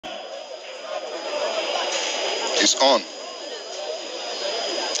It's on.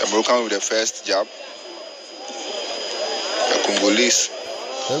 The Moroccan with the first jab. The Congolese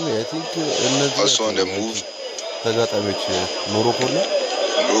also on the move.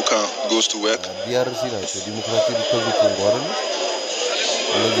 Moroccan goes to work. ዲሞክራቲክ ሪፐብሊክ ኮንጎ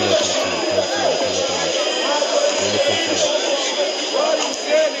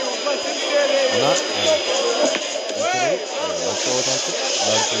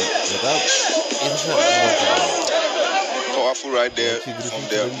Powerful right there from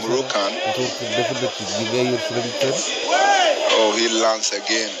the Moroccan. Oh, he lands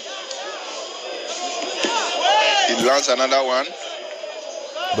again. He lands another one.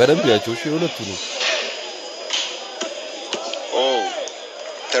 Oh,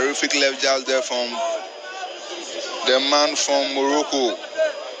 terrific left jab there from the man from Morocco.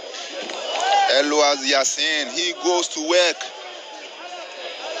 Elouaz Yassin, he goes to work.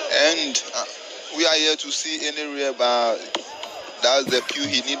 And we are here to see any real, but that's the cue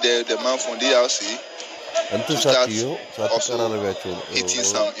he needed, the man from DRC. To start also hitting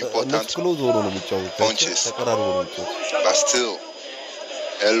some important punches. But still,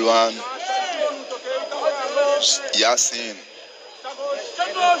 Elouaz Yassin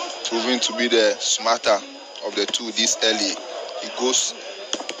proving to be the smarter of the two this early. He goes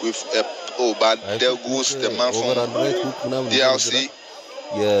with a but there goes the man from DRC,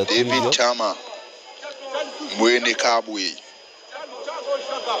 David Chama, Mwene Kabwe.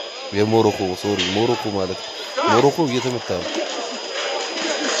 Morocco ማለት ሞሮኮ እየተመታ ነው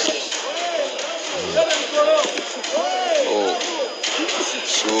Oh,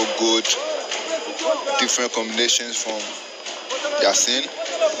 so good. Different combinations from Yassin,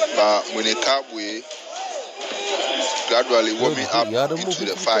 but Mwene Kabwe gradually warming up into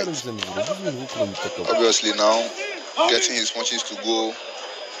the fight. Obviously now getting his punches to go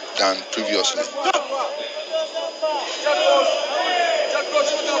than previously.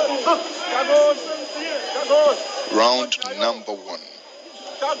 Round number 1.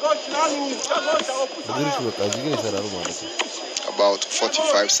 About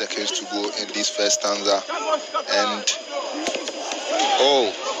 45 seconds to go in this first stanza. And oh,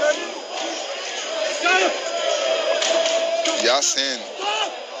 Yassin,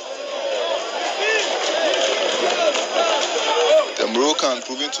 the Moroccan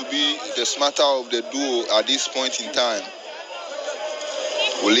proving to be the smarter of the duo at this point in time.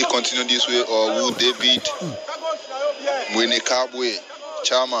 Will he continue this way, or will David Mwene Kabwe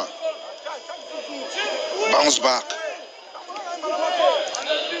Chama bounce back?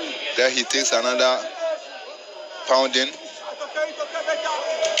 There he takes another pounding.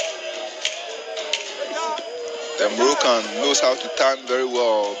 The Moroccan knows how to time very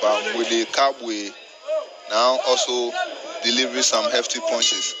well, but Mwene Kabwe now also delivering some hefty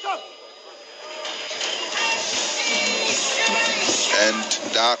punches. And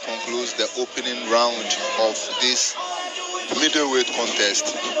that concludes the opening round of this middleweight contest.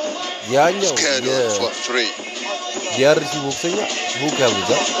 Scheduled for 3.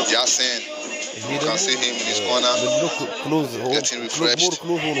 Yassin, you can see him in his corner, getting refreshed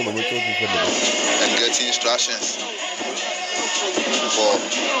and getting instructions for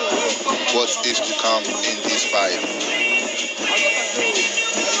what is to come in this fight.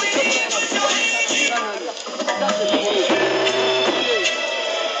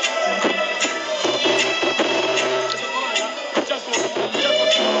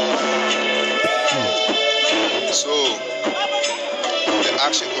 So the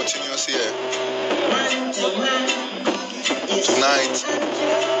action continues here tonight,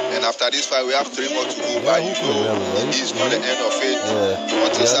 and after this fight we have 3 more to go. But you know, it's not the end of it.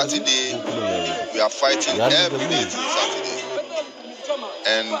 Until Saturday, we are fighting every day till Saturday.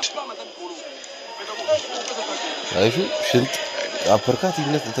 And I've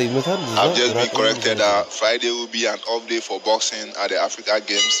just been corrected that Friday will be an off day for boxing at the Africa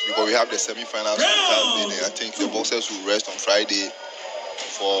Games because we have the semi-finals on Thursday. I think the boxers will rest on Friday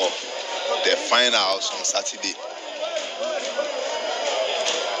for the finals on Saturday.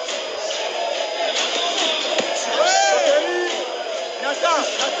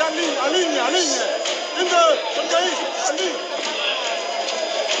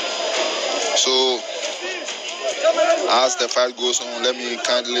 So as the fight goes on, let me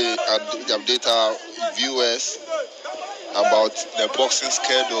kindly update our viewers about the boxing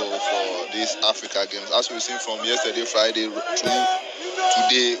schedule for these Africa Games. As we've seen from yesterday, Friday, through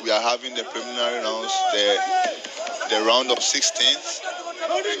today, we are having the preliminary rounds, the round of 16th,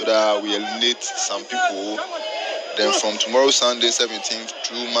 so that we eliminate some people. Then from tomorrow, Sunday, 17th,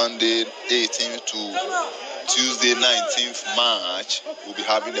 through Monday, 18th to Tuesday, 19th March, we'll be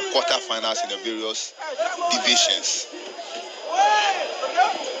having the quarterfinals in the various divisions.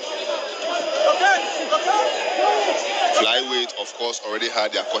 Flyweight, of course, already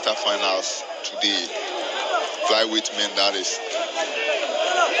had their quarterfinals today. Flyweight men, that is.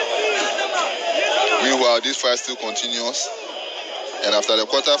 Meanwhile, this fight still continues. And after the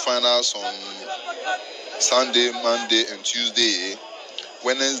quarterfinals on Sunday, Monday, and Tuesday,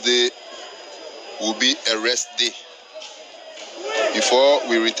 Wednesday will be a rest day before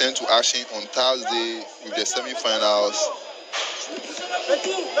we return to action on Thursday with the semi-finals.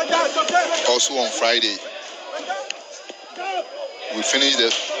 Also on Friday, we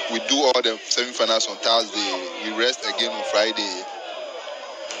do all the semi-finals on Thursday. We rest again on Friday.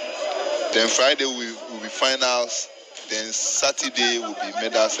 Then Friday will be finals. Then Saturday will be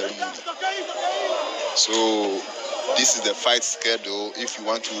medal ceremony. So this is the fight schedule. If you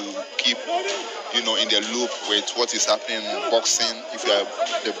want to keep, in the loop with what is happening in boxing, if you are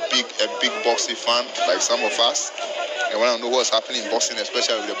a big boxing fan like some of us, and want to know what's happening in boxing,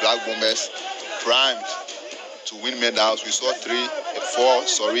 especially with the Black Bombers primed to win medals. We saw 4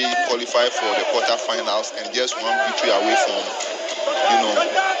 qualify for the quarterfinals and just one victory away from,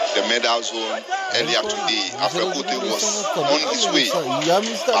 the medal zone earlier today. Afrekote was on his way,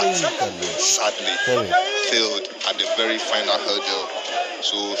 but sadly failed at the very final hurdle.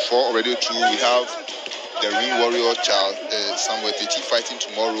 So 4 already through. We have the ring warrior child, Samuel Techi, fighting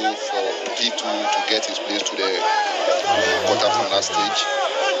tomorrow for P2 to get his place to the quarterfinal stage.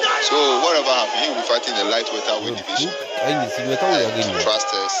 So whatever happens, he will be fighting the lightweight division.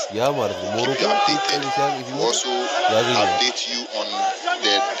 Trust us. Keep you updated. We'll also update you on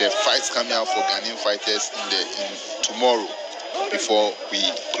the fights coming out for Ghanaian fighters in tomorrow before we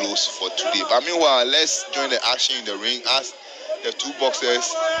close for today. But meanwhile, let's join the action in the ring as the two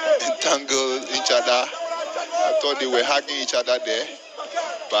boxers entangle each other. I thought they were hugging each other there,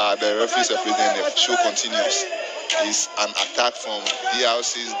 but the referee is president. The show continues. It's an attack from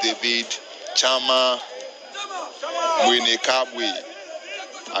DRC's David Chama Mwinekabwe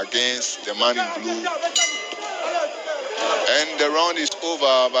against the man in blue. And the round is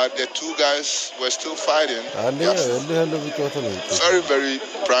over, but the two guys were still fighting. Very, very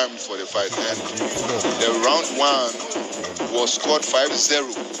primed for the fight. And the round 1 was scored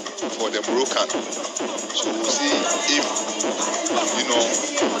 5-0 for the Moroccan. So we'll see if,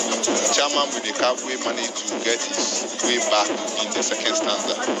 Chama Mwinekabwe managed to get his way back in the second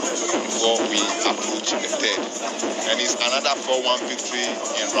stanza before we approach the third. And it's another 4-1 victory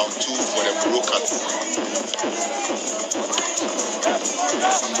in round 2 for the Moroccans.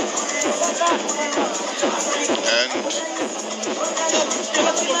 And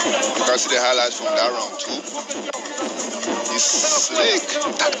you can see the highlights from that round 2. It's slick,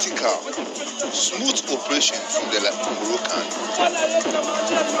 tactical, smooth operation from the Moroccan.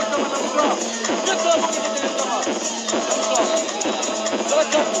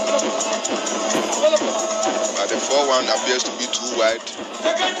 But the 4-1 appears to be too wide.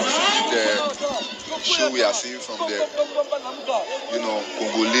 The show we are seeing from the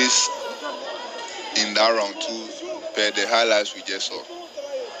Congolese in that round 2 per the highlights we just saw.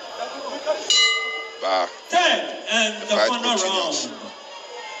 But the fight continues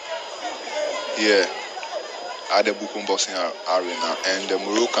here at the Bukum Boxing Arena, and the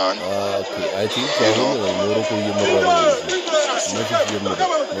Moroccan. I think Morocco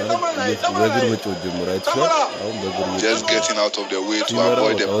just getting out of the way to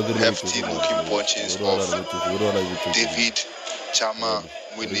avoid the hefty looking punches of David Chama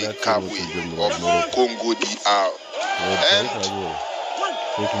Mwinekabwe of Congo DR. And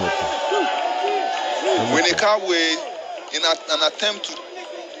Mwinekabwe, in an attempt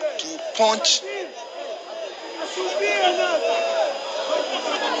to punch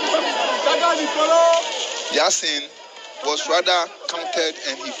Yasin, was rather countered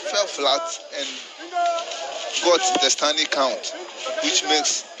and he fell flat and got the standing count, which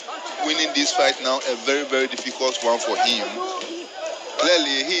makes winning this fight now a very, very difficult one for him.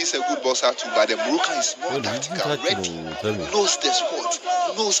 Clearly, he is a good boxer too, but the Moroccan is more tactical, ready, knows the sport,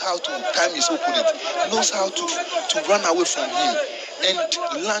 knows how to time his opponent, knows how to run away from him and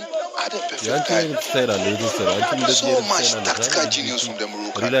land at the perfect time. So much tactical genius from the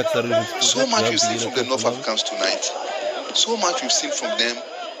Moroccan. So much we've seen from the North Africans tonight. So much we've seen from them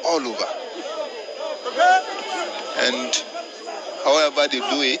all over. And however they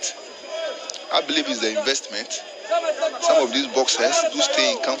do it, I believe it's the investment. Some of these boxers do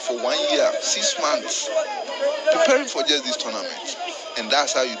stay in camp for 1 year, 6 months, preparing for just this tournament. And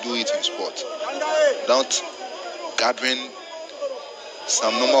that's how you do it in sport. Not gathering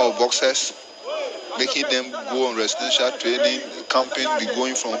some number of boxers making them go on residential training, camping, be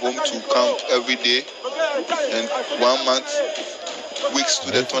going from home to camp every day, and 1 month, weeks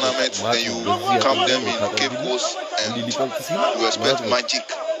to the tournament, then you camp them in Cape Coast and you expect magic.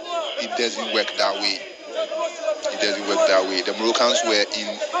 It doesn't work that way. It doesn't work that way. The Moroccans were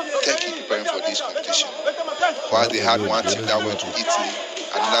in Turkey preparing for this competition. While they had one team that went to Italy,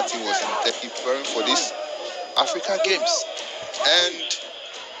 another team was in Turkey preparing for this Africa Games. And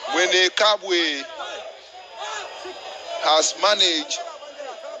when the Kabwe has managed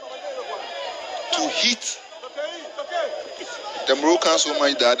to hit the Moroccans so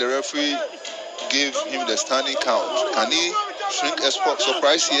much that the referee gave him the standing count. Can he shrink a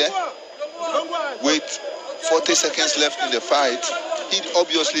surprise here? With 40 seconds left in the fight, he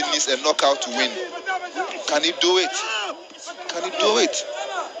obviously needs a knockout to win. Can he do it? Can he do it?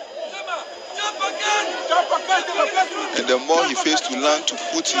 And the more he fails to learn to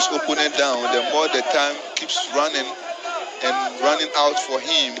put his opponent down, the more the time keeps running and running out for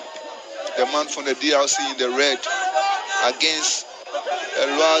him. The man from the DRC in the red against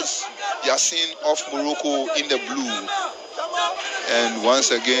Elwaz Yassin of Morocco in the blue. And once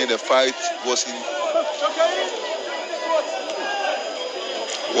again, the fight was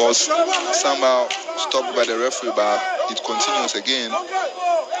somehow stopped by the referee, but it continues again,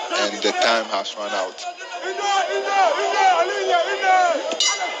 and the time has run out.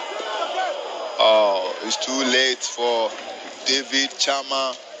 Oh, it's too late for David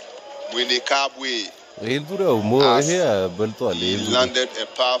Chama Winekabwe. He landed a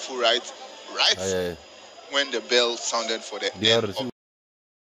powerful right when the bell sounded for the end of